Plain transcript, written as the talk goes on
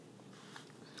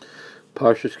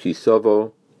Parshas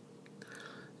Kisavo.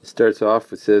 It starts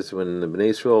off. It says when the Bnei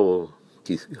Yisrael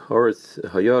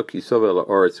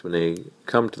when they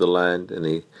come to the land and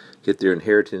they get their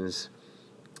inheritance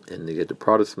and they get the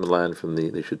products from the land,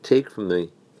 they should take from the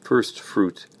first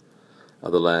fruit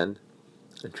of the land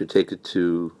and should take it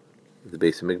to the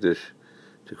Beis Hamikdash,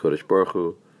 to Kodesh Baruch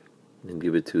Hu, and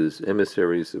give it to his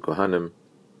emissaries, the Kohanim.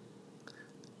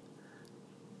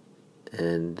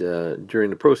 And during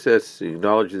the process, he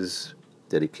acknowledges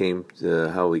that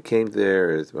how he came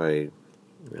there is by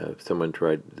someone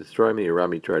tried to destroy me,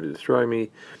 Arami tried to destroy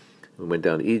me. We went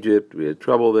down to Egypt, we had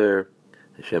trouble there,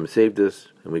 Hashem saved us,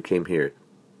 and we came here.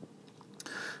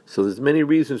 So there's many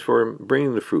reasons for him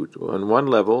bringing the fruit. On one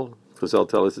level, Chazal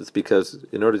tell us it's because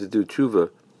in order to do tshuva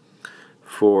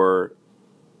for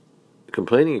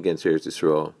complaining against Eretz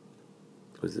Yisrael,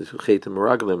 was the Chet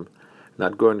Meraglim,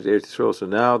 not going to Eretz Yisrael. So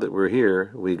now that we're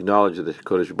here, we acknowledge that the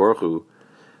Kodesh Baruch Hu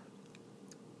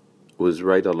was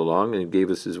right all along and gave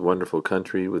us his wonderful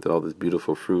country with all this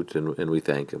beautiful fruit, and we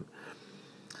thank him.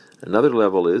 Another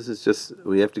level is just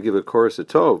we have to give a chorus of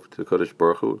Tov to Kodesh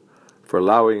Baruch Hu for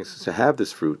allowing us to have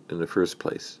this fruit in the first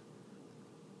place.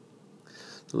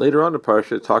 Later on, the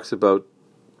parsha talks about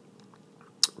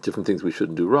different things we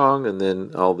shouldn't do wrong, and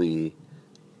then all the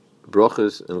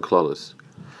brochas and klalos.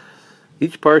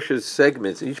 Each parsha's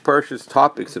segments, each parsha's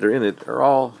topics that are in it are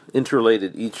all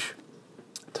interrelated. Each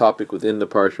topic within the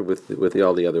parsha with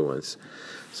all the other ones.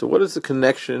 So, what is the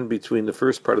connection between the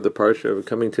first part of the parsha of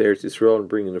coming to Eretz Yisrael and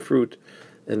bringing the fruit,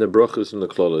 and the brochas and the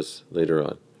klalos later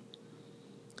on?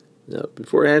 Now,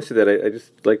 before I answer that, I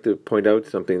just like to point out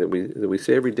something that we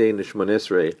say every day in the Shemona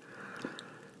Esrei.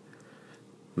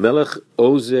 Melech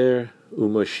Ozer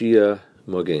uMashiach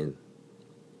Mogen.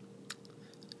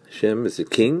 Hashem is a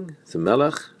king, it's a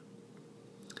melech.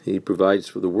 He provides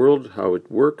for the world, how it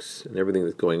works, and everything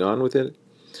that's going on with it.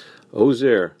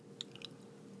 Ozer,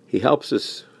 he helps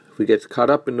us. If we get caught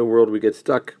up in the world, we get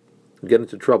stuck, we get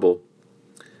into trouble,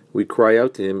 we cry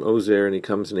out to him, Ozer, and he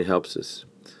comes and he helps us.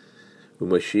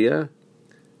 uMashiach,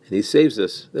 and he saves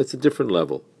us. That's a different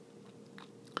level.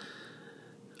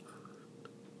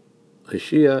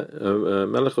 Melech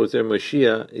Ozer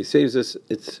Mashiach, he saves us.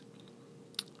 It's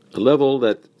a level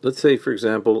that, let's say, for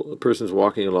example, a person's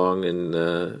walking along and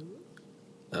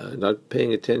not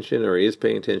paying attention, or he is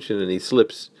paying attention, and he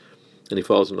slips, and he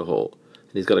falls in a hole.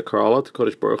 And he's got to crawl out to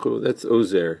Kodesh Baruch Hu. That's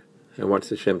Ozer. I want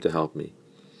Hashem to help me.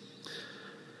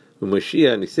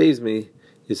 uMashiach, and he saves me.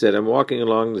 He said, I'm walking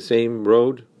along the same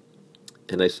road,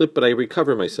 and I slip, but I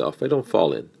recover myself. I don't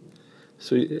fall in.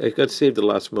 So I got saved at the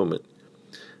last moment.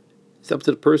 It's up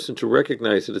to the person to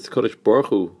recognize that it's Kodesh Baruch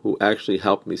Hu who actually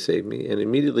helped me, saved me, and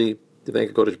immediately to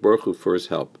thank Kodesh Baruch Hu for his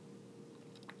help.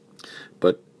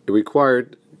 But it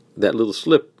required that little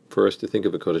slip for us to think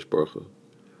of a Kodesh Baruch Hu.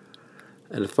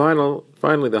 And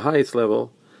finally, the highest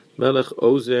level, Melech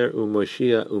Ozer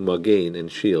uMashiach uMagen,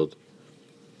 and shield.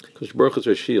 Kodesh Baruch Hu is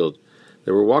our shield.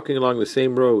 They were walking along the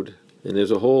same road, and there's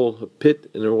a hole, a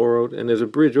pit in the road, and there's a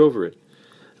bridge over it.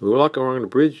 And we walk along the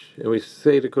bridge, and we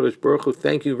say to Kodesh Baruch Hu,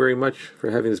 thank you very much for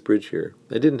having this bridge here.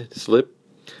 I didn't slip,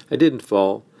 I didn't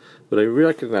fall, but I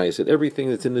recognize that everything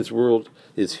that's in this world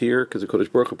is here, because the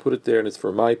Kodesh Baruch Hu put it there, and it's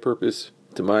for my purpose,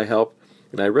 to my help,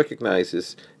 and I recognize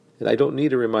this, and I don't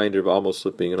need a reminder of almost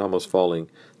slipping and almost falling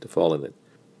to fall in it.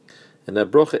 And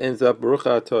that bracha ends up, Baruch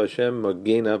atah Hashem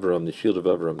Magen Avram, the shield of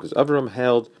Avram, because Avram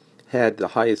had the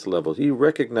highest level. He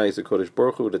recognized the Kodesh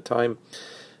Baruch Hu at a time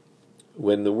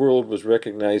when the world was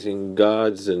recognizing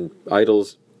gods and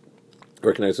idols,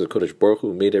 recognizes Kodesh Baruch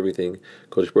Hu made everything,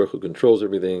 Kodesh Baruch Hu controls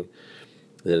everything.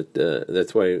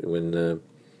 That's why when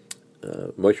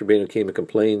Moshe Rabbeinu came and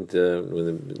complained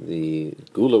when the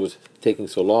Gula was taking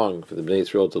so long for the Bnei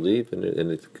Yisrael to leave, and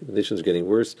the conditions were getting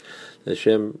worse,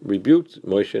 Hashem rebuked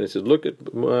Moshe and he said, look at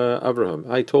Abraham.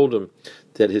 I told him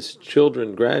that his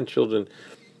children, grandchildren,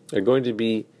 are going to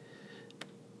be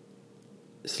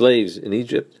slaves in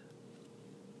Egypt.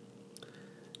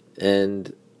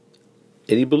 And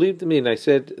he believed in me, and I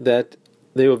said that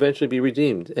they will eventually be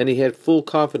redeemed. And he had full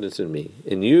confidence in me.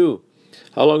 And you,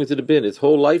 how long has it been? His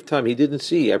whole lifetime he didn't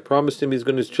see. I promised him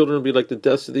his children will be like the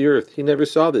dust of the earth. He never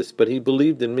saw this, but he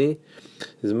believed in me.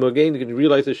 His Mogen, you can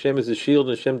realize Hashem is a shield,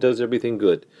 and Hashem does everything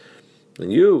good.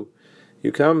 And you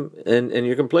come and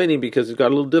you're complaining because it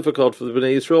got a little difficult for the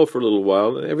Bnei Yisrael for a little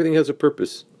while, and everything has a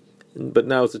purpose. But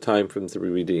now is the time for them to be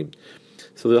redeemed.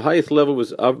 So the highest level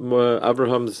was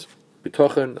Abraham's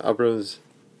bitochen, Abraham's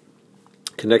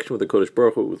connection with the Kodesh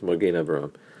Baruch Hu, with Magen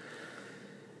Avraham.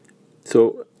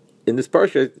 So in this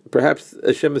parsha, perhaps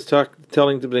Hashem is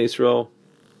telling to Bnei Yisrael,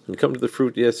 when you come to the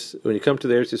fruit, yes, when you come to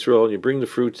the Eretz Yisrael and you bring the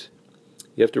fruit,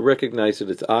 You have to recognize that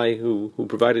it's I who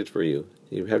provided for you.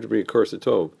 You have to be a Korsa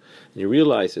Tov. And you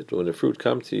realize it when the fruit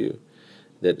comes to you,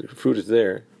 that the fruit is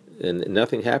there, and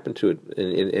nothing happened to it,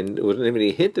 and it wasn't even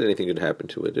a hint that anything could happen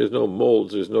to it. There's no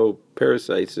molds, there's no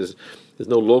parasites, there's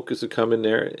no locusts that come in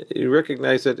there. You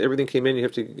recognize that everything came in.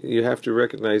 You have to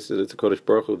recognize that it's a Kodesh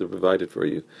Baruch Hu that provided for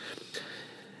you.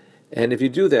 And if you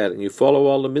do that, and you follow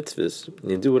all the mitzvahs,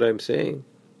 and you do what I'm saying,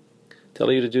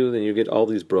 telling you to do, then you get all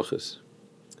these brachas.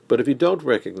 But if you don't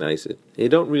recognize it, you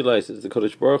don't realize it's the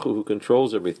Kodesh Baruch Hu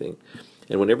controls everything,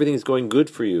 and when everything is going good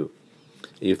for you,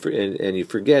 and you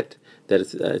forget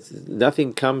that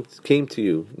nothing came to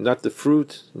you, not the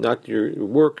fruit, not your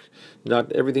work,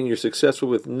 not everything you're successful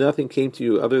with, nothing came to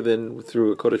you other than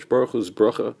through a Kodesh Baruch Hu's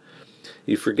bracha.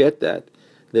 You forget that,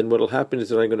 then what will happen is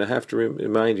that I'm going to have to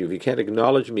remind you. If you can't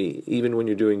acknowledge me even when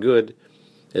you're doing good,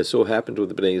 as so happened with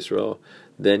the Bnei Yisrael,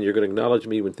 then you're going to acknowledge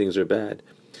me when things are bad.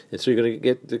 And so you're going to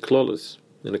get the klolos.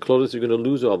 And the klolos, you're going to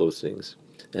lose all those things.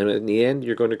 And in the end,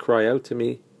 you're going to cry out to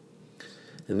me,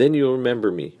 and then you'll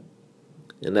remember me.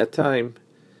 And that time,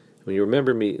 when you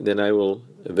remember me, then I will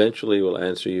eventually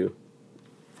answer you,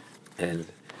 and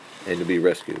you'll be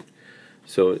rescued.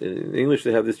 So in English,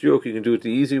 they have this joke: you can do it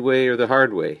the easy way or the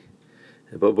hard way.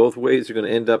 But both ways are going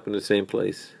to end up in the same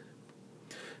place.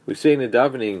 We say in the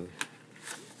davening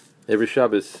every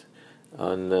Shabbos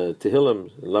on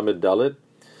Tehillim Lamed Daled,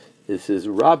 it says,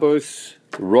 Rabos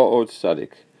Ro'ot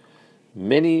Tzadik.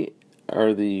 Many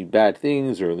are the bad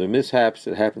things or the mishaps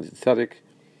that happen to Tzadik.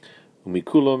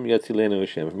 Umikulom Yatzilenu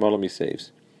Hashem. From all of me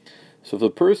saves. So if the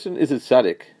person is a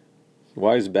Tzadik,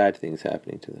 why is bad things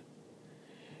happening to them?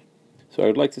 So I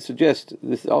would like to suggest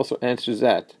this also answers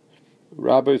that.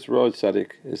 Rabbi's Road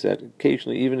Tzaddik is that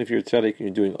occasionally, even if you're tzaddik and you're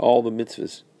doing all the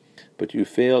mitzvahs, but you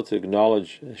fail to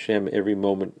acknowledge Hashem every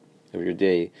moment of your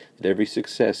day, that every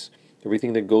success,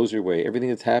 everything that goes your way, everything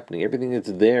that's happening, everything that's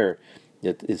there,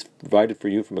 that is provided for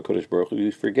you from a Kodesh Baruch Hu,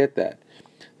 you forget that.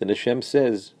 Then Hashem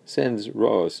sends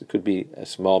Ro'os. It could be a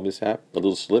small mishap, a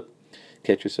little slip,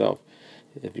 catch yourself.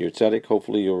 If you're tzaddik,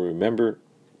 hopefully you'll remember,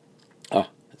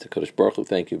 it's a Kodesh Baruch Hu,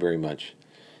 thank you very much.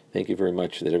 Thank you very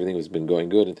much that everything has been going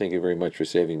good, and thank you very much for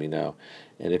saving me now.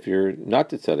 And if you're not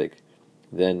the tzaddik,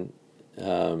 then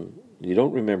you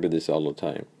don't remember this all the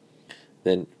time.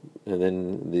 Then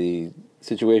the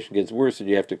situation gets worse, and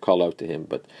you have to call out to him.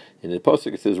 But in the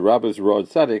pasuk it says, "Rabba's Rod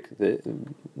Tzaddik." The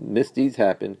misdeeds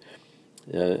happen,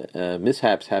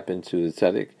 mishaps happen to the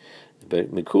tzaddik.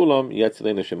 But Mikulam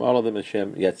Yatzilenu Hashem, all of them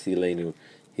Hashem Yatzilenu,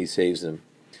 He saves them,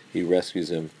 He rescues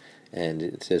them. And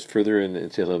it says further in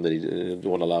Tehillim that He doesn't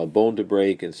want to allow a bone to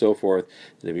break and so forth.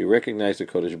 And if you recognize the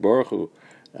Kodesh Baruch Hu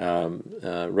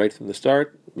right from the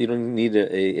start, you don't need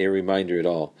a reminder at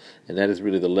all. And that is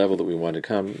really the level that we want to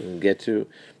come and get to.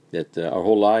 That our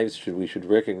whole lives we should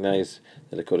recognize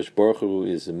that the Kodesh Baruch Hu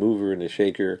is the mover and the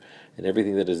shaker, and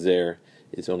everything that is there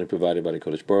is only provided by the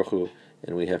Kodesh Baruch Hu,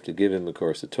 and we have to give Him the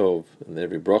Korsa Tov, and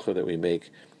every bracha that we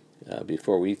make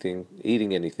before eating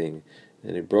anything.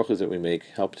 And the brachas that we make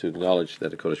help to acknowledge that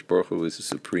the Kodesh Baruch Hu is the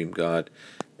supreme God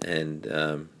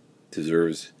and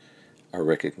deserves our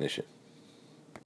recognition.